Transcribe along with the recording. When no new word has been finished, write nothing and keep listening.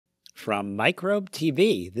From Microbe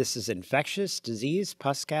TV, this is Infectious Disease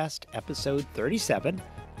Puscast, episode 37,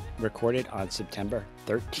 recorded on September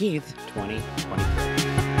 13th, 2023.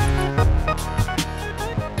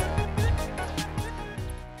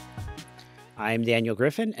 I'm Daniel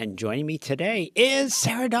Griffin, and joining me today is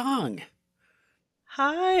Sara Dong.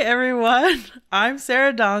 Hi, everyone. I'm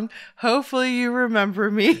Sara Dong. Hopefully you remember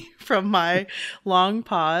me from my long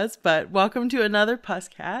pause, but welcome to another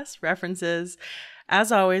Puscast. References, as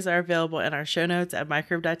always, are available in our show notes at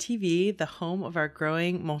microbe.tv, the home of our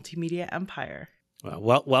growing multimedia empire.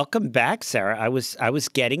 Well, welcome back, Sara. I was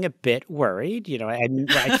getting a bit worried. You know,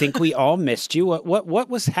 I think we all missed you. What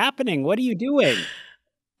was happening? What are you doing?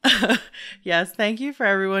 Yes, thank you for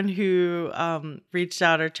everyone who reached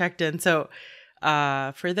out or checked in. So,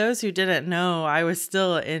 for those who didn't know, I was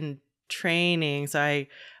still in training. So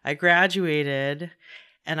I graduated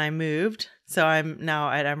and I moved. So I'm now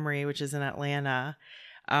at Emory, which is in Atlanta,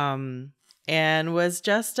 and was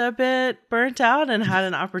just a bit burnt out and had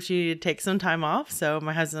an opportunity to take some time off. So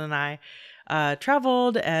my husband and I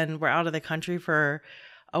traveled and we're out of the country for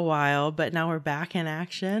a while, but now we're back in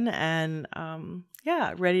action and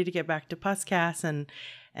ready to get back to Puscast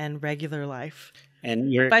and regular life.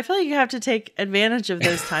 But I feel like you have to take advantage of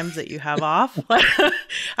those times that you have off.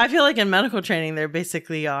 I feel like in medical training, there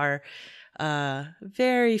basically are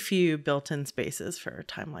very few built-in spaces for a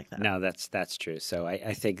time like that. No, that's true. So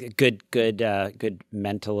I think good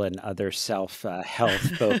mental and other health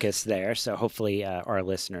focus there. So hopefully our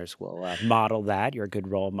listeners will model that. You're a good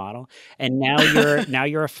role model. And now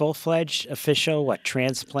you're a full-fledged official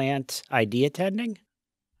transplant ID attending?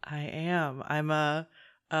 I am. I'm a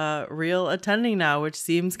real attending now, which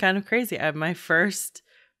seems kind of crazy. I have my first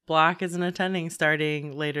block as an attending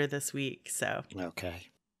starting later this week. So okay,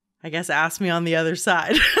 I guess ask me on the other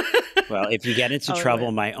side. Well, if you get into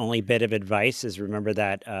trouble, my only bit of advice is remember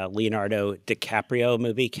that Leonardo DiCaprio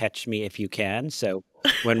movie, Catch Me If You Can. So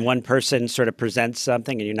when one person sort of presents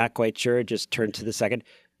something and you're not quite sure, just turn to the second.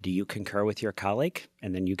 Do you concur with your colleague?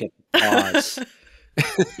 And then you get pause.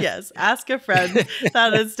 Yes, ask a friend.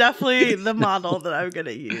 That is definitely the model that I'm going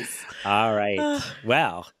to use. All right.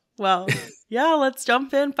 Well, yeah, let's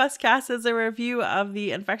jump in. Puscast is a review of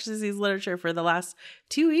the infectious disease literature for the last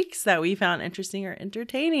 2 weeks that we found interesting or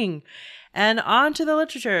entertaining. And on to the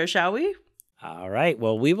literature, shall we? All right.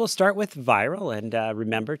 Well, we will start with viral, and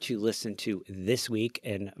remember to listen to This Week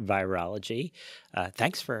in Virology.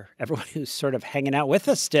 Thanks for everyone who's sort of hanging out with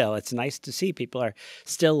us still. It's nice to see people are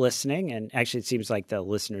still listening, and actually it seems like the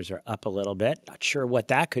listeners are up a little bit. Not sure what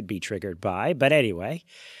that could be triggered by, but anyway,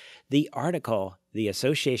 the article, The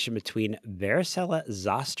Association Between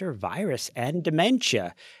Varicella-zoster Virus and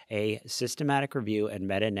Dementia, a systematic review and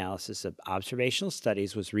meta-analysis of observational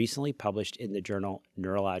studies, was recently published in the journal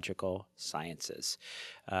Neurological Sciences.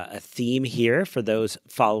 A theme here for those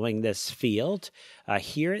following this field.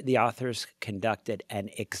 Here, the authors conducted an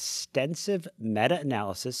extensive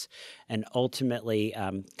meta-analysis and ultimately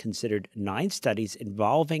considered 9 studies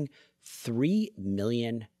involving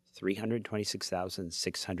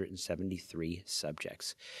 3,326,673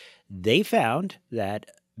 subjects. They found that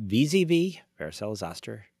VZV,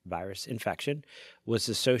 Varicella-zoster virus infection, was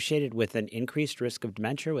associated with an increased risk of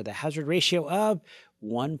dementia with a hazard ratio of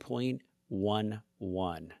 1.11.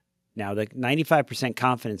 Now, the 95%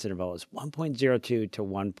 confidence interval is 1.02 to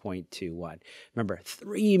 1.21. Remember,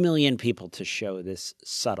 3 million people to show this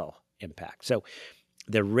subtle impact. So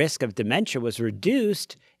the risk of dementia was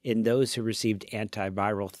reduced in those who received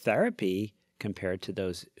antiviral therapy compared to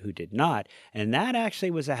those who did not. And that actually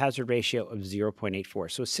was a hazard ratio of 0.84.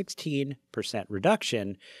 So a 16%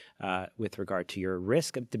 reduction with regard to your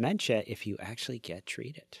risk of dementia if you actually get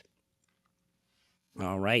treated.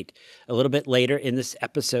 All right. A little bit later in this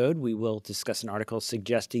episode, we will discuss an article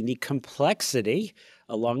suggesting the complexity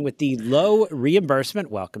along with the low reimbursement.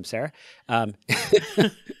 Welcome, Sara.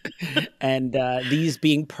 And these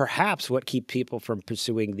being perhaps what keep people from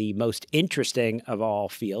pursuing the most interesting of all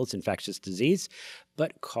fields, infectious disease.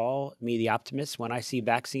 But call me the optimist when I see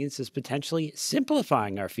vaccines as potentially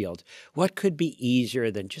simplifying our field. What could be easier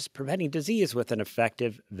than just preventing disease with an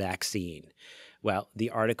effective vaccine? Well, the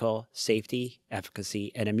article, Safety,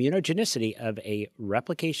 Efficacy, and Immunogenicity of a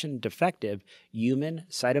Replication-Defective Human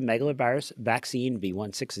Cytomegalovirus Vaccine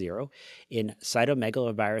V160 in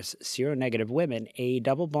Cytomegalovirus Seronegative Women, a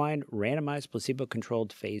double-blind, randomized,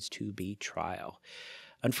 placebo-controlled Phase 2b trial.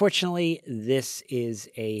 Unfortunately, this is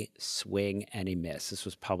a swing and a miss. This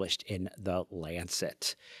was published in The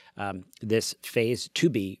Lancet. This Phase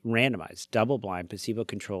 2b randomized, double-blind,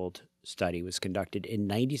 placebo-controlled study was conducted in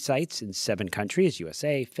 90 sites in 7 countries,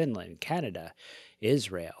 USA, Finland, Canada,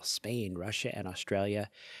 Israel, Spain, Russia, and Australia.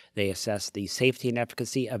 They assessed the safety and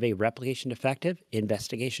efficacy of a replication-effective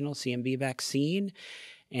investigational CMV vaccine.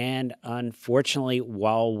 And unfortunately,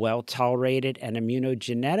 while well-tolerated and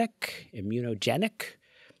immunogenic,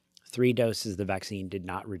 3 doses of the vaccine did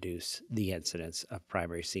not reduce the incidence of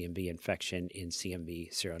primary CMV infection in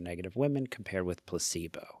CMV seronegative women compared with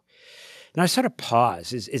placebo. Now, I sort of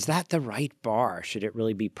pause. Is that the right bar? Should it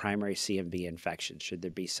really be primary CMV infection? Should there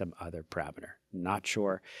be some other parameter? Not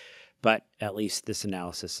sure, but at least this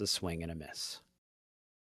analysis is a swing and a miss.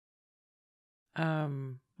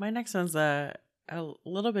 My next one's a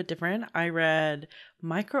little bit different. I read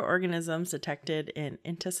microorganisms detected in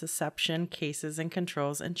intussusception cases and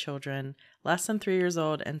controls in children less than 3 years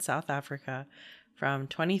old in South Africa from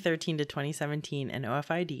 2013 to 2017 in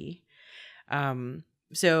OFID.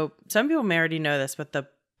 So some people may already know this, but the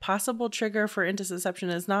possible trigger for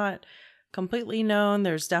intussusception is not completely known.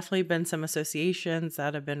 There's definitely been some associations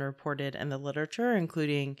that have been reported in the literature,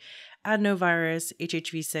 including adenovirus,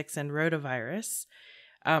 HHV6, and rotavirus.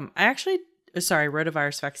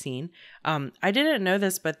 Rotavirus vaccine. I didn't know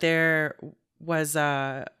this, but there was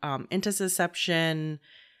a intussusception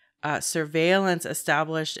surveillance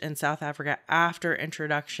established in South Africa after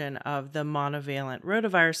introduction of the monovalent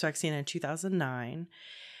rotavirus vaccine in 2009.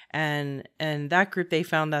 And in that group, they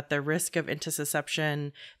found that the risk of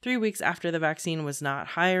intussusception 3 weeks after the vaccine was not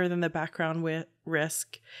higher than the background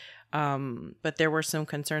risk. But there were some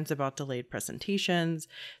concerns about delayed presentations.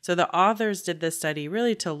 So the authors did this study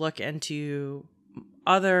really to look into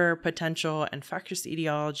other potential infectious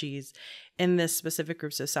etiologies in this specific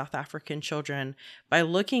groups of South African children by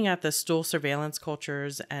looking at the stool surveillance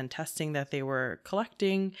cultures and testing that they were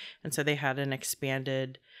collecting. And so they had an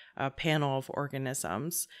expanded panel of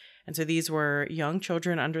organisms. And so these were young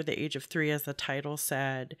children under the age of 3, as the title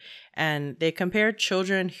said. And they compared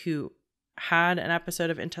children who had an episode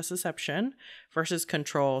of intussusception versus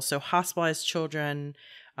control. So hospitalized children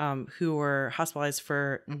who were hospitalized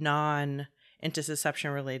for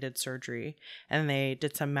non-intussusception related surgery. And they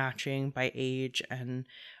did some matching by age and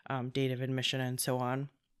date of admission and so on.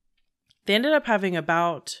 They ended up having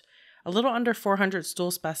about a little under 400 stool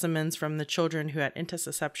specimens from the children who had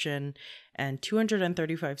intussusception and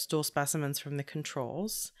 235 stool specimens from the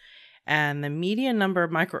controls. And the median number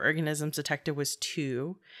of microorganisms detected was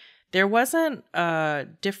 2. There wasn't a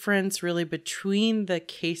difference really between the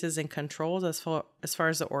cases and controls as far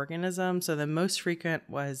as the organism. So the most frequent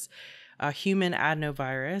was human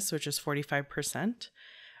adenovirus, which is 45%.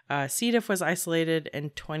 C. diff was isolated in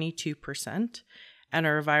 22%.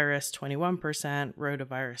 Enterovirus 21%,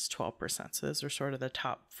 rotavirus 12%. So those are sort of the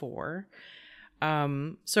top 4.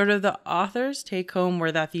 Sort of the authors' take home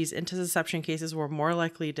were that these intussusception cases were more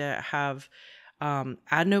likely to have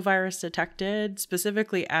adenovirus detected,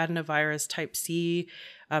 specifically adenovirus type C.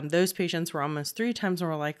 Those patients were almost 3 times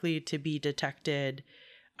more likely to be detected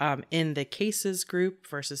in the cases group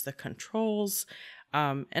versus the controls.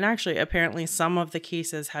 And actually, apparently, some of the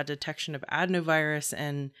cases had detection of adenovirus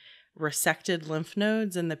and resected lymph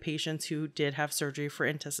nodes in the patients who did have surgery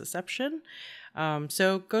for intussusception.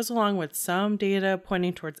 So it goes along with some data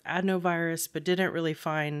pointing towards adenovirus, but didn't really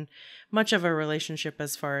find much of a relationship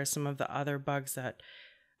as far as some of the other bugs that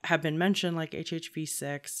have been mentioned, like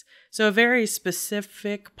HHV6. So a very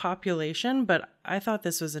specific population, but I thought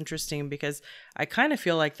this was interesting because I kind of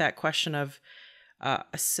feel like that question of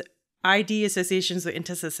ID associations with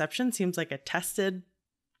intussusception seems like a tested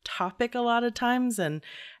topic a lot of times, and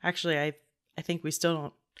actually I think we still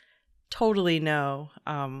don't totally know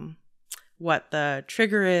what the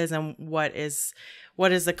trigger is and what is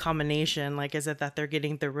the combination. Like, is it that they're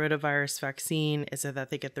getting the rotavirus vaccine? Is it that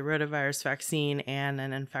they get the rotavirus vaccine and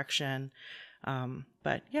an infection?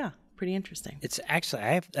 But yeah, pretty interesting. It's actually,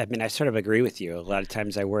 I sort of agree with you. A lot of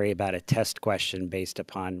times I worry about a test question based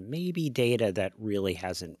upon maybe data that really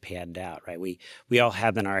hasn't panned out, right? We all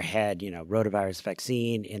have in our head, rotavirus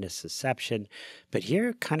vaccine, intussusception, but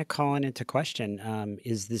here kind of calling into question,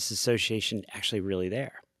 is this association actually really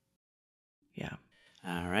there? Yeah.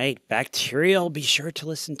 All right, bacterial. Be sure to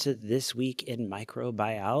listen to This Week in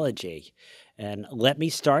Microbiology. And let me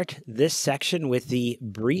start this section with the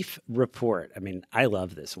brief report. I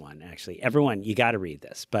love this one, actually. Everyone, you got to read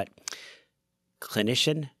this. But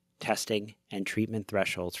clinician testing and treatment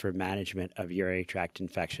thresholds for management of urinary tract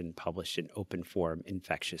infection published in Open Forum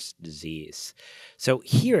Infectious Disease. So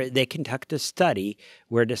here they conduct a study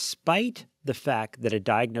where, despite the fact that a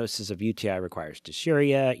diagnosis of UTI requires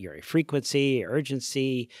dysuria, urinary frequency,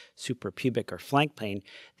 urgency, suprapubic or flank pain,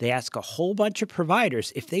 they ask a whole bunch of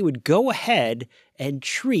providers if they would go ahead and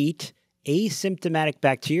treat asymptomatic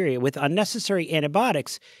bacteria with unnecessary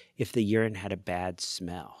antibiotics if the urine had a bad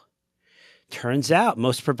smell. Turns out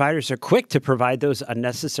most providers are quick to provide those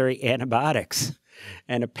unnecessary antibiotics.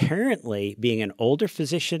 And apparently, being an older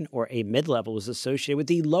physician or a mid-level was associated with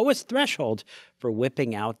the lowest threshold for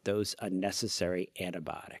whipping out those unnecessary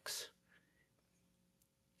antibiotics.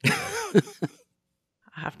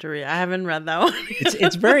 I have to read. I haven't read that one.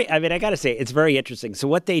 It's very, I mean, I got to say, it's very interesting. So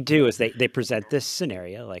what they do is they present this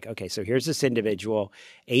scenario like, okay, so here's this individual,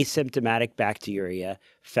 asymptomatic bacteria,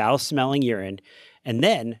 foul-smelling urine. And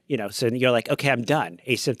then, so you're like, okay, I'm done.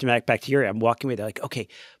 Asymptomatic bacteria. I'm walking away. They're like, okay,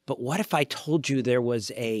 but what if I told you there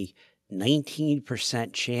was a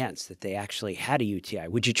 19% chance that they actually had a UTI?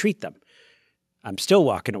 Would you treat them? I'm still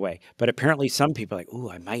walking away. But apparently some people are like, ooh,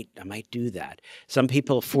 I might do that. Some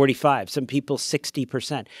people 45, some people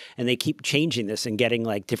 60%. And they keep changing this and getting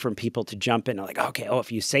like different people to jump in. I'm like, okay,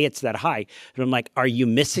 if you say it's that high. And I'm like, are you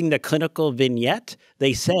missing the clinical vignette?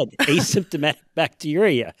 They said asymptomatic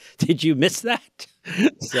bacteria. Did you miss that?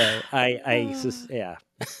 So yeah.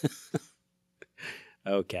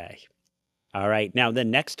 Okay. All right. Now the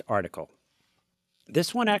next article.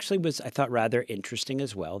 This one actually was, I thought, rather interesting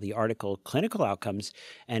as well. The article, Clinical Outcomes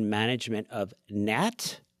and Management of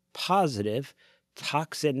NAT-positive,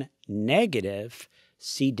 toxin-negative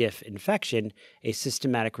C. diff infection, a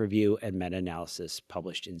systematic review and meta-analysis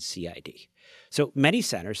published in CID. So many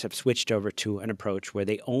centers have switched over to an approach where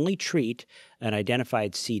they only treat an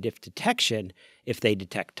identified C. diff detection if they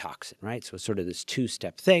detect toxin, right? So it's sort of this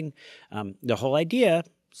two-step thing. The whole idea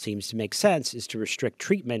seems to make sense is to restrict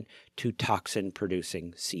treatment to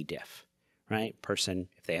toxin-producing C. diff, right? Person,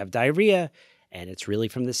 if they have diarrhea and it's really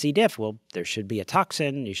from the C. diff, well, there should be a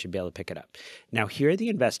toxin. You should be able to pick it up. Now, here the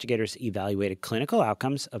investigators evaluated clinical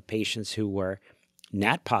outcomes of patients who were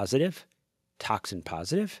NAT-positive,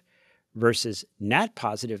 toxin-positive, versus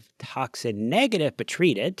NAT-positive, toxin-negative but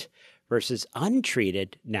treated, versus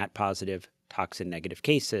untreated NAT-positive, toxin-negative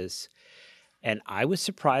cases. And I was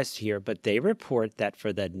surprised here, but they report that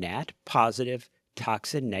for the NAT-positive,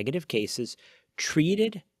 toxin-negative cases,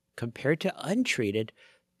 treated compared to untreated,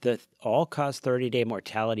 the all-cause 30-day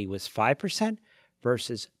mortality was 5%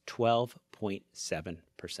 versus 12.7%.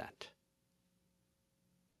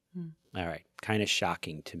 All right. Kind of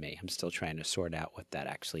shocking to me. I'm still trying to sort out what that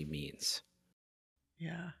actually means.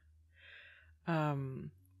 Yeah.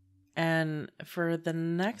 And for the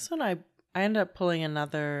next one, I ended up pulling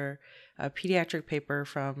another pediatric paper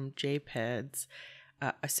from JPIDS,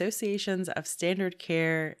 Associations of Standard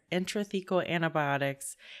Care Intrathecal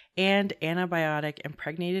Antibiotics and Antibiotic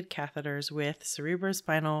Impregnated Catheters with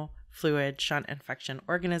Cerebrospinal Fluid Shunt Infection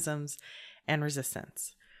Organisms and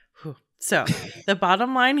Resistance. Whew. So the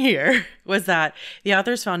bottom line here was that the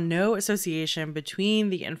authors found no association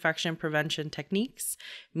between the infection prevention techniques,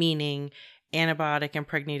 meaning antibiotic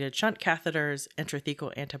impregnated shunt catheters,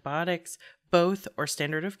 intrathecal antibiotics, both or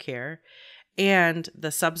standard of care, and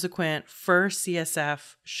the subsequent first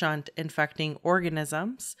CSF shunt infecting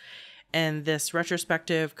organisms in this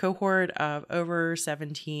retrospective cohort of over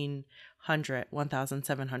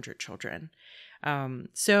 1,700 children.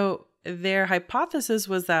 So their hypothesis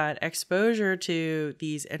was that exposure to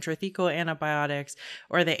these intrathecal antibiotics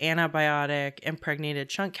or the antibiotic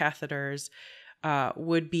impregnated shunt catheters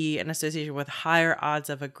would be an association with higher odds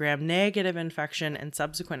of a gram-negative infection and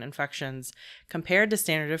subsequent infections compared to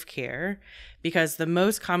standard of care, because the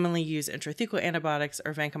most commonly used intrathecal antibiotics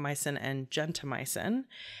are vancomycin and gentamicin,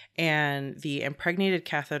 and the impregnated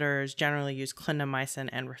catheters generally use clindamycin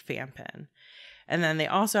and rifampin. And then they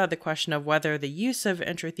also had the question of whether the use of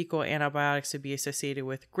intrathecal antibiotics would be associated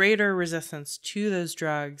with greater resistance to those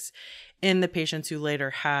drugs in the patients who later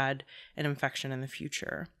had an infection in the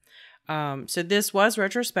future. So this was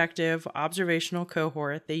retrospective observational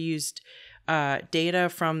cohort. They used data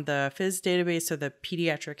from the PHYS database, so the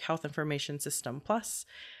Pediatric Health Information System Plus.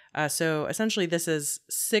 So essentially this is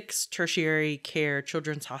 6 tertiary care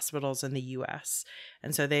children's hospitals in the US.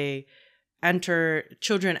 And so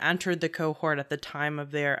children entered the cohort at the time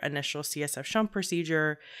of their initial CSF shunt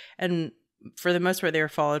procedure. And for the most part, they were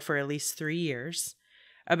followed for at least 3 years.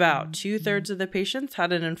 About 2/3 of the patients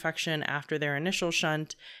had an infection after their initial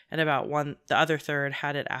shunt, and the other third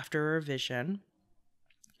had it after revision.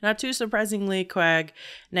 Not too surprisingly, coag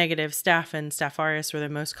negative Staph and Staph aureus were the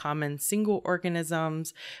most common single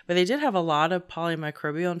organisms, but they did have a lot of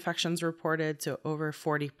polymicrobial infections reported, so over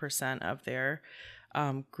 40% of their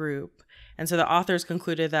group. And so the authors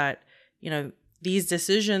concluded that, these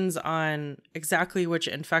decisions on exactly which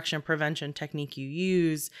infection prevention technique you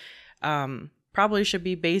use probably should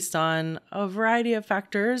be based on a variety of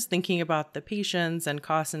factors, thinking about the patients and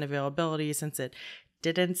cost and availability, since it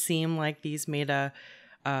didn't seem like these made a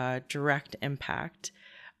direct impact.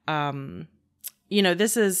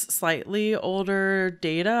 This is slightly older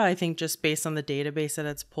data, I think, just based on the database that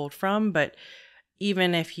it's pulled from. But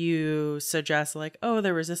even if you suggest like, oh,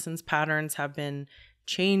 the resistance patterns have been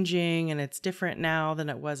changing and it's different now than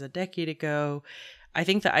it was a decade ago, I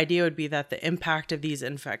think the idea would be that the impact of these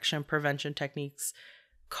infection prevention techniques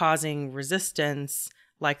causing resistance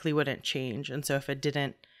likely wouldn't change. And so if it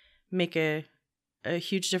didn't make a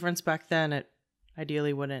huge difference back then, it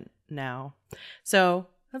ideally wouldn't now. So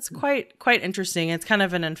that's quite interesting. It's kind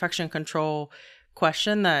of an infection control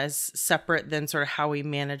question that is separate than sort of how we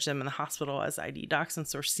manage them in the hospital as ID docs,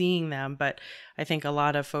 since we're seeing them. But I think a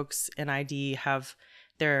lot of folks in ID have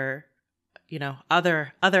their,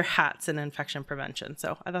 other hats in infection prevention.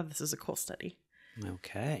 So I thought this was a cool study.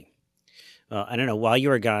 Okay. Well, I don't know. While you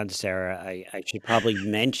were gone, Sara, I should probably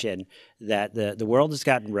mention that the world has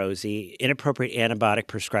gotten rosy. Inappropriate antibiotic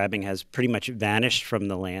prescribing has pretty much vanished from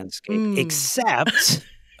the landscape, except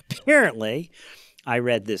apparently, I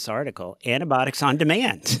read this article, Antibiotics on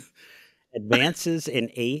Demand. Advances in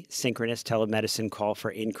asynchronous telemedicine call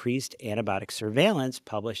for increased antibiotic surveillance,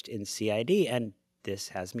 published in CID, and this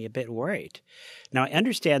has me a bit worried. Now, I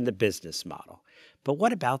understand the business model, but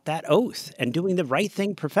what about that oath and doing the right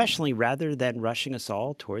thing professionally rather than rushing us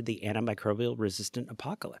all toward the antimicrobial resistant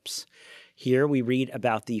apocalypse? Here we read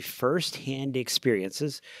about the first-hand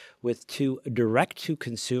experiences with two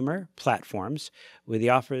direct-to-consumer platforms where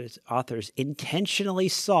the authors intentionally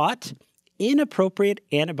sought inappropriate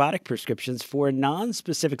antibiotic prescriptions for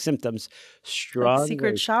non-specific symptoms. Like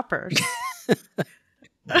secret shoppers.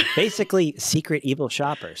 Basically, secret evil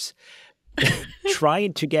shoppers.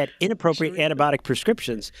 Trying to get inappropriate antibiotic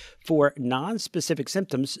prescriptions for non-specific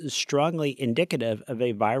symptoms is strongly indicative of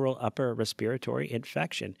a viral upper respiratory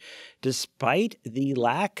infection. Despite the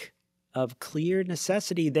lack of clear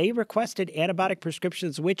necessity, they requested antibiotic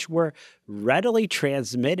prescriptions which were readily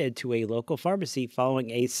transmitted to a local pharmacy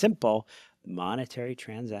following a simple monetary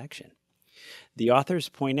transaction. The authors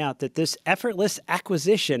point out that this effortless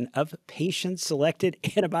acquisition of patient-selected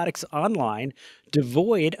antibiotics online,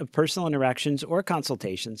 devoid of personal interactions or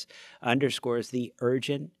consultations, underscores the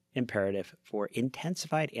urgent imperative for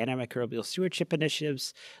intensified antimicrobial stewardship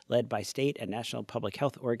initiatives led by state and national public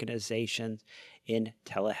health organizations in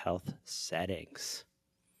telehealth settings.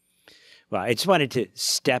 Well, I just wanted to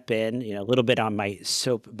step in, a little bit on my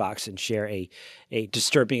soapbox and share a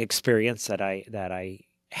disturbing experience that I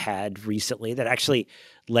had recently that actually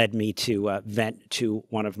led me to vent to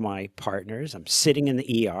one of my partners. I'm sitting in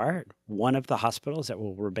the ER, one of the hospitals that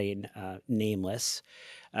will remain nameless,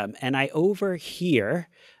 and I overhear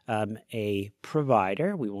a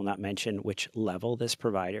provider. We will not mention which level this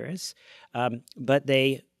provider is, but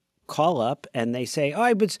they call up and they say, "Oh,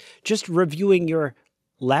 I was just reviewing your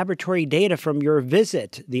laboratory data from your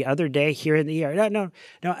visit the other day here in the ER. No,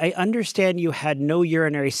 I understand you had no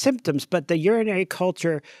urinary symptoms, but the urinary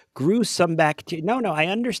culture grew some bacteria. No, I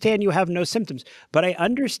understand you have no symptoms, but I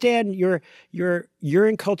understand your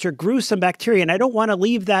urine culture grew some bacteria, and I don't want to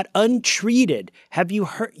leave that untreated. Have you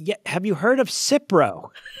heard of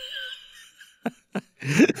Cipro?"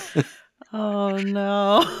 Oh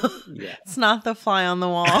no. Yeah. It's not the fly on the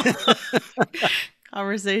wall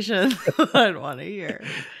conversation I'd want to hear.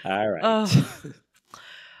 All right. Oh.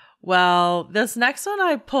 Well, this next one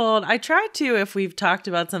I tried to, if we've talked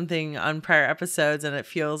about something on prior episodes and it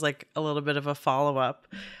feels like a little bit of a follow-up,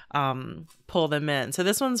 pull them in. So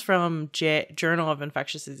this one's from Journal of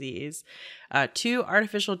Infectious Disease. 2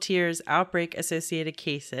 artificial tears outbreak-associated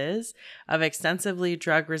cases of extensively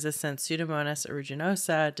drug-resistant Pseudomonas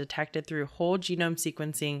aeruginosa detected through whole genome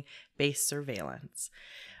sequencing-based surveillance.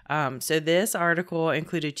 So this article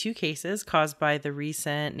included 2 cases caused by the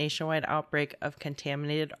recent nationwide outbreak of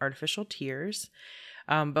contaminated artificial tears.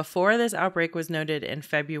 Before this outbreak was noted in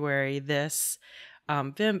February, this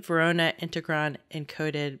Verona integron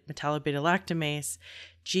encoded metallo-beta-lactamase,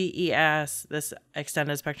 GES, this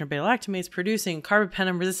extended spectrum beta-lactamase producing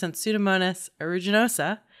carbapenem-resistant Pseudomonas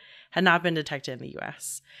aeruginosa, had not been detected in the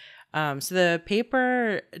U.S. So the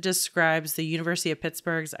paper describes the University of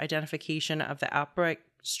Pittsburgh's identification of the outbreak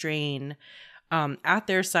strain at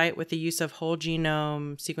their site with the use of whole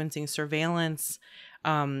genome sequencing surveillance.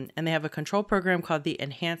 And they have a control program called the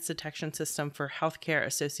Enhanced Detection System for Healthcare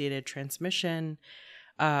Associated Transmission,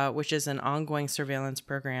 which is an ongoing surveillance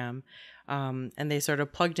program. And they sort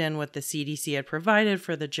of plugged in what the CDC had provided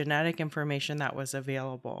for the genetic information that was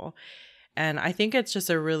available. And I think it's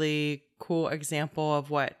just a really cool example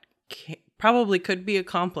of what probably could be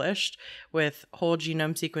accomplished with whole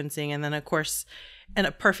genome sequencing. And then, of course, in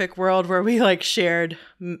a perfect world where we shared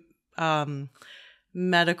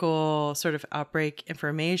medical sort of outbreak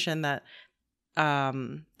information, that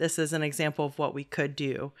this is an example of what we could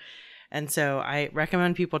do. And so I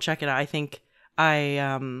recommend people check it out. I think I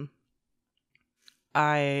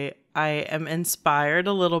am inspired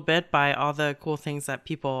a little bit by all the cool things that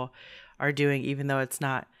people are doing, even though it's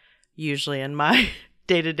not usually in my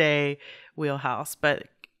day-to-day wheelhouse. But,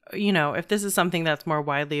 if this is something that's more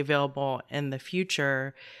widely available in the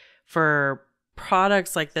future for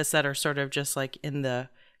products like this that are sort of just like in the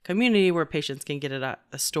community where patients can get it at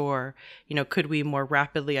the store, could we more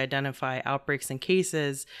rapidly identify outbreaks and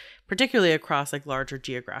cases, particularly across like larger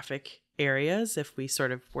geographic areas, if we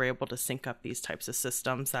sort of were able to sync up these types of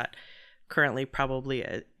systems that currently probably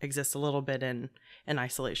exist a little bit in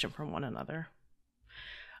isolation from one another.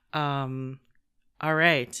 All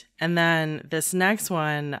right. And then this next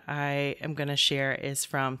one I am going to share is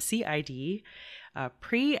from CID,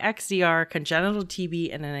 pre-XDR congenital TB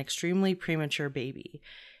in an extremely premature baby.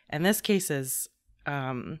 And this case is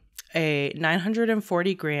a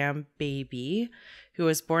 940-gram baby who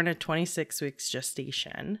was born at 26 weeks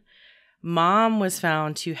gestation. Mom was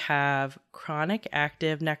found to have chronic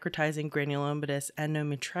active necrotizing granulomatous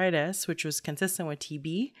endometritis, which was consistent with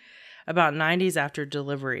TB, about 90s after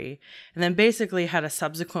delivery, and then basically had a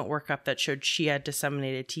subsequent workup that showed she had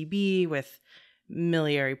disseminated TB with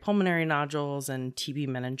miliary pulmonary nodules and TB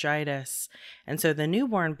meningitis. And so the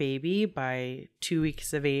newborn baby, by 2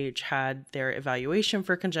 weeks of age, had their evaluation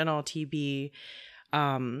for congenital TB,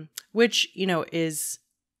 which, is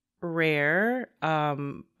rare.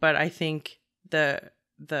 But I think the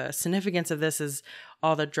significance of this is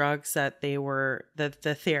all the drugs that they were, the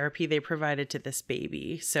therapy they provided to this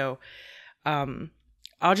baby. So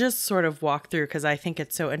I'll just sort of walk through because I think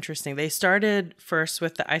it's so interesting. They started first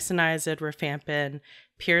with the isoniazid, rifampin,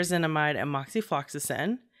 pyrazinamide, and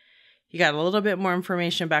moxifloxacin. You got a little bit more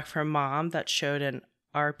information back from mom that showed an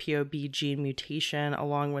RPOB gene mutation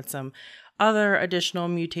along with some other additional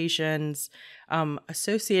mutations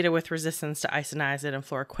associated with resistance to isoniazid and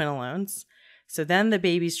fluoroquinolones. So then the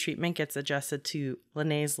baby's treatment gets adjusted to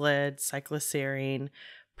linezolid, cycloserine,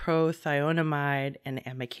 prothionamide, and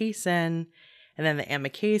amikacin. And then the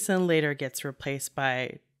amikacin later gets replaced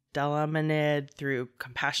by delamanid through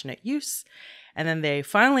compassionate use. And then they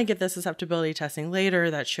finally get the susceptibility testing later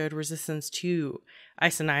that showed resistance to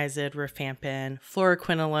isoniazid, rifampin,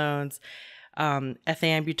 fluoroquinolones,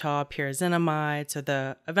 ethambutol, pyrazinamide.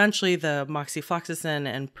 So eventually the moxifloxacin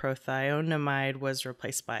and prothionamide was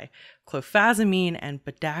replaced by clofazimine and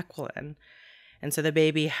bedaquiline. And so the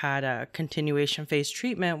baby had a continuation phase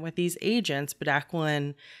treatment with these agents,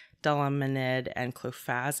 bedaquiline, delamanid, and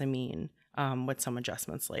clofazimine, with some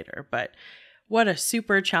adjustments later. But what a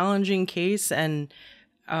super challenging case. And,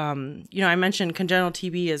 I mentioned congenital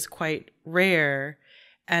TB is quite rare.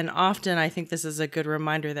 And often I think this is a good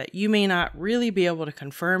reminder that you may not really be able to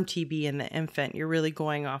confirm TB in the infant. You're really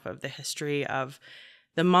going off of the history of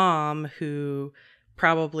the mom who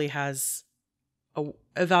probably has a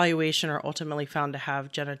evaluation or ultimately found to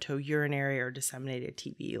have genitourinary or disseminated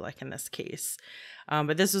TB, like in this case.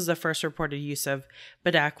 But this was the first reported use of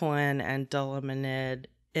bedaquiline and delamanid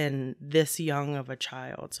in this young of a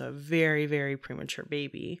child. So a very, very premature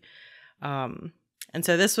baby. And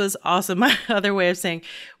so this was also my other way of saying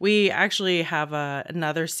we actually have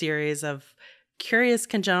another series of curious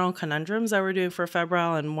congenital conundrums that we're doing for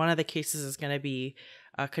febrile, and one of the cases is going to be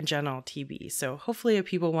congenital TB. So hopefully if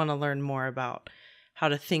people want to learn more about how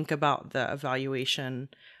to think about the evaluation,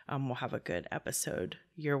 we'll have a good episode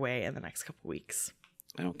your way in the next couple weeks.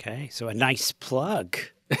 Okay, so a nice plug.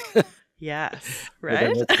 Yes,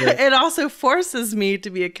 right? It also forces me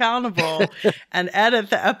to be accountable and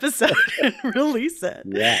edit the episode and release it.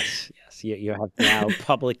 Yes. You have now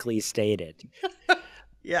publicly stated.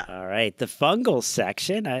 Yeah. All right. The fungal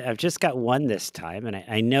section. I've just got one this time, and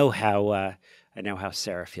I know how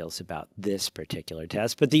Sara feels about this particular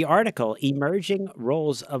test. But the article, Emerging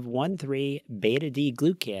Roles of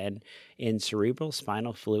 1,3-beta-D-glucan in Cerebral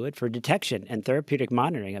Spinal Fluid for Detection and Therapeutic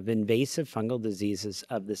Monitoring of Invasive Fungal Diseases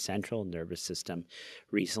of the Central Nervous System,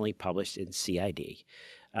 recently published in CID.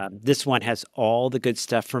 This one has all the good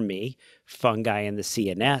stuff for me: fungi in the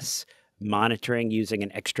CNS, monitoring using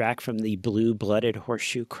an extract from the blue-blooded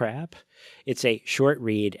horseshoe crab. It's a short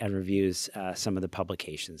read and reviews some of the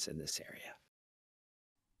publications in this area.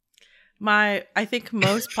 I think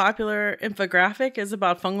most popular infographic is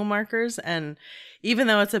about fungal markers, and even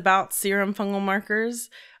though it's about serum fungal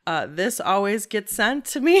markers, this always gets sent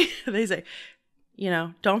to me. They say,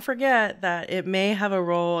 don't forget that it may have a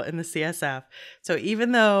role in the CSF. So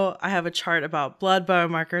even though I have a chart about blood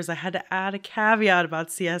biomarkers, I had to add a caveat about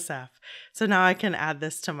CSF. So now I can add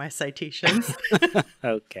this to my citations.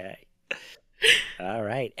 Okay. All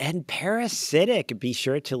right. And parasitic. Be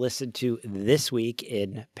sure to listen to This Week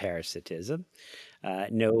in Parasitism.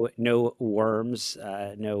 No worms,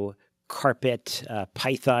 no carpet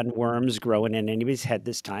python worms growing in anybody's head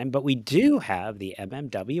this time. But we do have the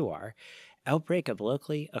MMWR, outbreak of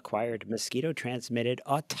locally acquired mosquito-transmitted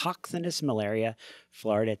autochthonous malaria,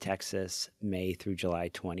 Florida, Texas, May through July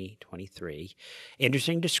 2023.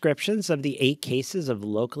 Interesting descriptions of the 8 cases of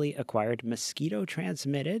locally acquired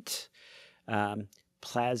mosquito-transmitted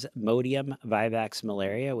Plasmodium vivax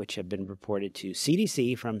malaria, which have been reported to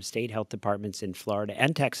CDC from state health departments in Florida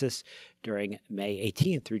and Texas during May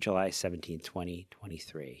 18th through July 17th,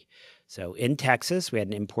 2023. So in Texas, we had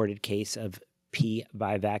an imported case of P.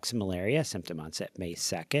 vivax malaria, symptom onset May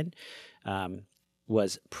 2nd,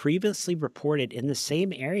 was previously reported in the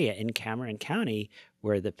same area in Cameron County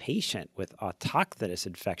where the patient with autochthonous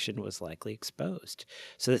infection was likely exposed.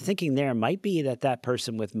 So the thinking there might be that that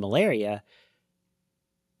person with malaria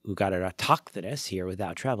who got an autochthonous here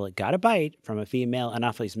without travel, it got a bite from a female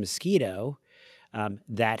Anopheles mosquito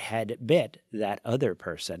that had bit that other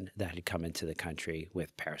person that had come into the country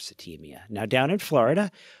with parasitemia. Now down in Florida,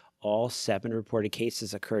 all 7 reported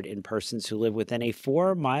cases occurred in persons who live within a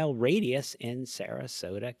 4-mile radius in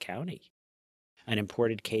Sarasota County. An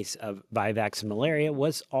imported case of vivax malaria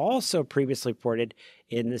was also previously reported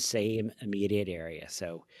in the same immediate area.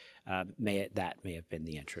 So that may have been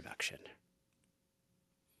the introduction.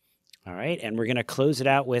 All right, and we're going to close it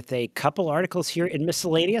out with a couple articles here in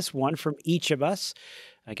Miscellaneous, one from each of us.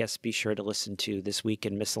 I guess be sure to listen to This Week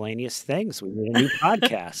in Miscellaneous Things. We need a new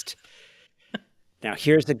podcast. Now,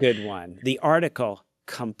 here's a good one. The article,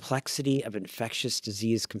 Complexity of Infectious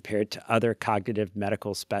Disease Compared to Other Cognitive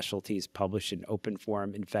Medical Specialties, published in Open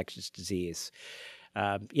Forum Infectious Disease.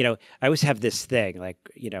 I always have this thing,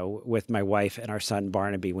 with my wife and our son,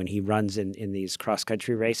 Barnaby, when he runs in these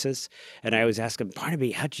cross-country races. And I always ask him,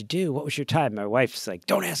 Barnaby, how'd you do? What was your time? My wife's like,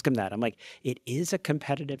 don't ask him that. I'm like, it is a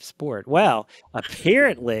competitive sport. Well,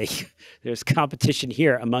 apparently there's competition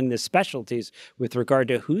here among the specialties with regard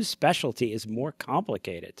to whose specialty is more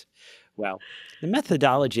complicated. Well, the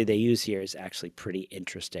methodology they use here is actually pretty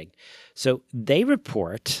interesting. So the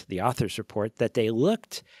authors report that they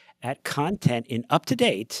looked at content in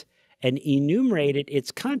UpToDate and enumerated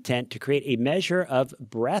its content to create a measure of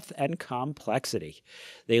breadth and complexity.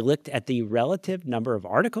 They looked at the relative number of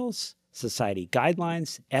articles, society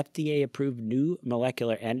guidelines, FDA-approved new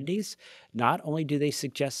molecular entities. Not only do they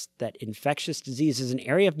suggest that infectious disease is an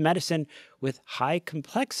area of medicine with high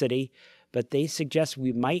complexity, but they suggest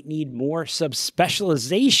we might need more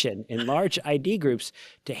subspecialization in large ID groups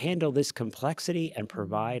to handle this complexity and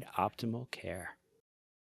provide optimal care.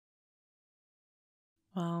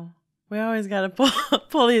 Well, we always got to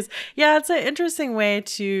pull these. Yeah, it's an interesting way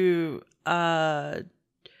to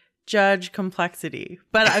judge complexity.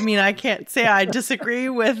 But I mean, I can't say I disagree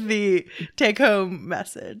with the take-home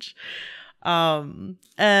message. And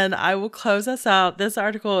I will close us out. This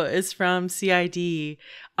article is from CID,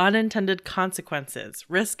 Unintended Consequences,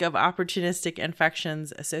 Risk of Opportunistic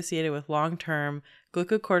Infections Associated with Long-Term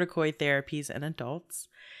Glucocorticoid Therapies in Adults.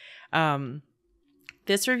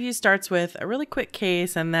 This review starts with a really quick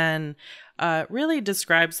case and then really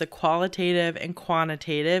describes the qualitative and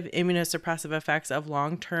quantitative immunosuppressive effects of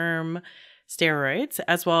long-term steroids,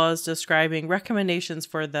 as well as describing recommendations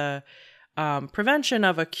for the prevention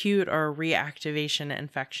of acute or reactivation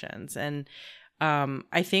infections. And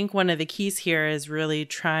I think one of the keys here is really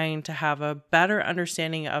trying to have a better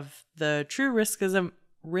understanding of the true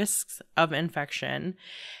risks of infection.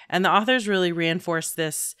 And the authors really reinforce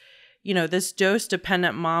this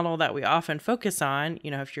dose-dependent model that we often focus on.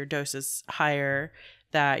 If your dose is higher,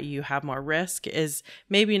 that you have more risk, is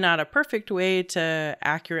maybe not a perfect way to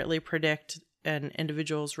accurately predict an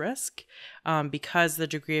individual's risk because the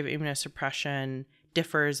degree of immunosuppression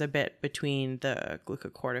differs a bit between the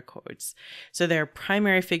glucocorticoids. So their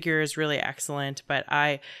primary figure is really excellent, but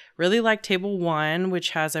I really like Table 1,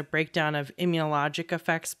 which has a breakdown of immunologic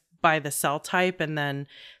effects by the cell type, and then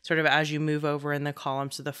sort of as you move over in the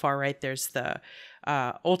columns to the far right, there's the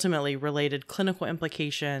ultimately related clinical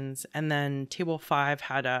implications. And then Table 5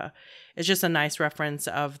 is just a nice reference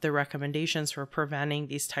of the recommendations for preventing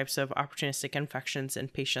these types of opportunistic infections in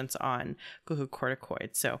patients on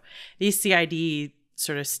glucocorticoids. So these CID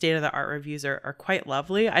sort of state-of-the-art reviews are quite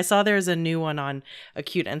lovely. I saw there's a new one on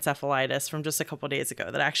acute encephalitis from just a couple days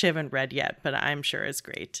ago that I actually haven't read yet, but I'm sure is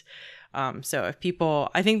great. So if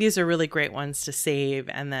I think these are really great ones to save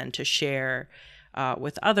and then to share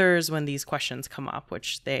with others when these questions come up,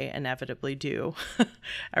 which they inevitably do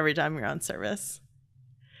every time you're on service.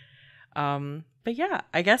 But yeah,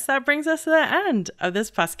 I guess that brings us to the end of this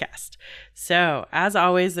podcast. So, as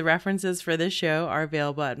always, the references for this show are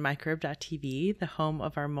available at microbe.tv, the home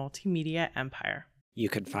of our multimedia empire. You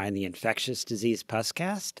can find the Infectious Disease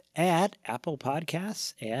Puscast at Apple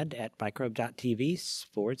Podcasts and at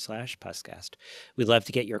microbe.tv/Puscast. We'd love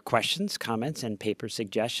to get your questions, comments, and paper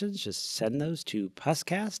suggestions. Just send those to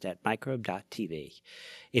puscast@microbe.tv.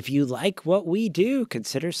 If you like what we do,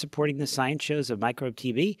 consider supporting the science shows of Microbe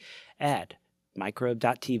TV at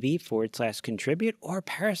microbe.tv/contribute or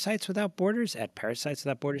Parasites Without Borders at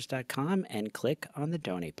parasiteswithoutborders.com and click on the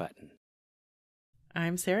donate button.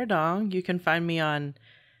 I'm Sara Dong. You can find me on,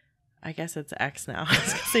 I guess it's X now. I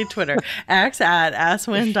was going to say Twitter. X at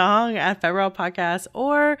AswinDong at Febrile Podcast,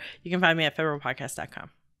 or you can find me at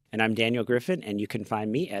febrilepodcast.com. And I'm Daniel Griffin, and you can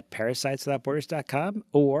find me at parasiteswithoutborders.com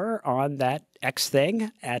or on that X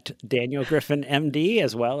thing at Daniel Griffin MD,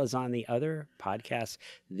 as well as on the other podcasts,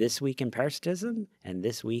 This Week in Parasitism and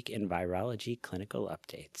This Week in Virology Clinical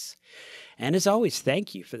Updates. And as always,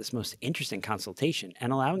 thank you for this most interesting consultation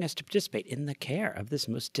and allowing us to participate in the care of this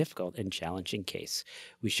most difficult and challenging case.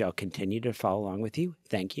 We shall continue to follow along with you.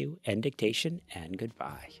 Thank you, and dictation, and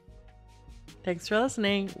goodbye. Thanks for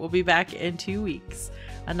listening. We'll be back in 2 weeks.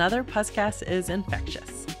 Another Puscast is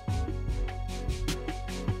infectious.